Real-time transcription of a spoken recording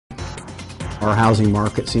Our housing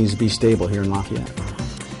market seems to be stable here in Lafayette.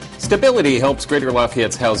 Stability helps Greater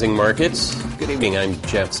Lafayette's housing markets. Good evening, I'm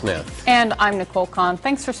Jeff Smith. And I'm Nicole Kahn.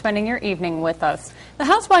 Thanks for spending your evening with us. The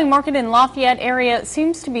house buying market in Lafayette area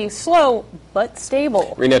seems to be slow but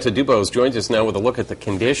stable. Renetta Dubose joins us now with a look at the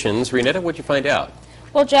conditions. Renetta, what'd you find out?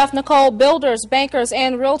 Well, Jeff, Nicole, builders, bankers,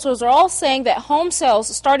 and realtors are all saying that home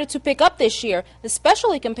sales started to pick up this year,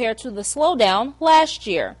 especially compared to the slowdown last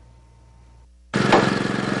year.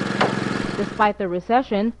 Despite the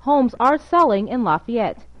recession, homes are selling in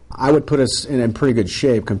Lafayette. I would put us in pretty good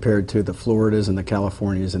shape compared to the Floridas and the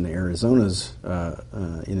Californias and the Arizonas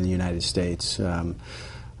in the United States.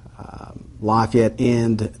 Lafayette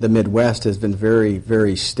and the Midwest has been very,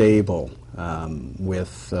 very stable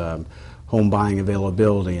with home buying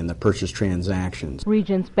availability and the purchase transactions.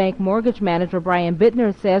 Regions Bank mortgage manager Brian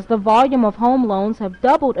Bittner says the volume of home loans have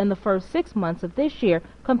doubled in the first 6 months of this year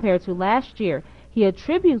compared to last year. He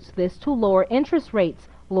attributes this to lower interest rates,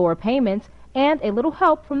 lower payments, and a little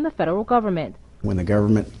help from the federal government. When the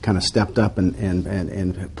government kind of stepped up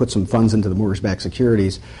and put some funds into the mortgage-backed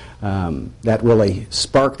securities, that really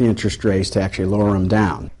sparked the interest rates to actually lower them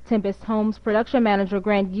down. Tempest Homes production manager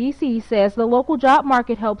Grant Giese says the local job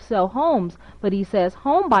market helps sell homes, but he says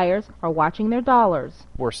home buyers are watching their dollars.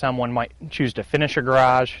 Where someone might choose to finish a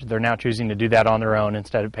garage, they're now choosing to do that on their own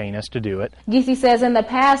instead of paying us to do it. Giese says in the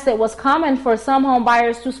past it was common for some home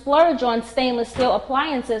buyers to splurge on stainless steel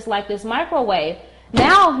appliances like this microwave.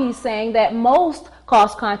 Now he's saying that most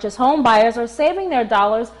cost-conscious home buyers are saving their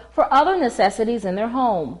dollars for other necessities in their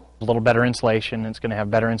home. A little better insulation, it's going to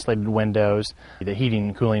have better insulated windows, the heating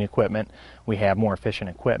and cooling equipment. We have more efficient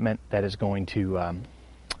equipment that is going to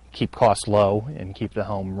keep costs low and keep the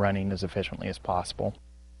home running as efficiently as possible.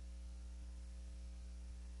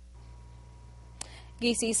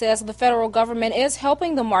 Giese says the federal government is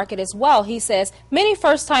helping the market as well. He says many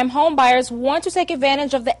first-time home buyers want to take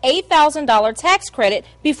advantage of the $8,000 tax credit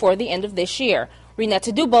before the end of this year.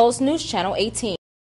 Renetta Dubose, News Channel 18.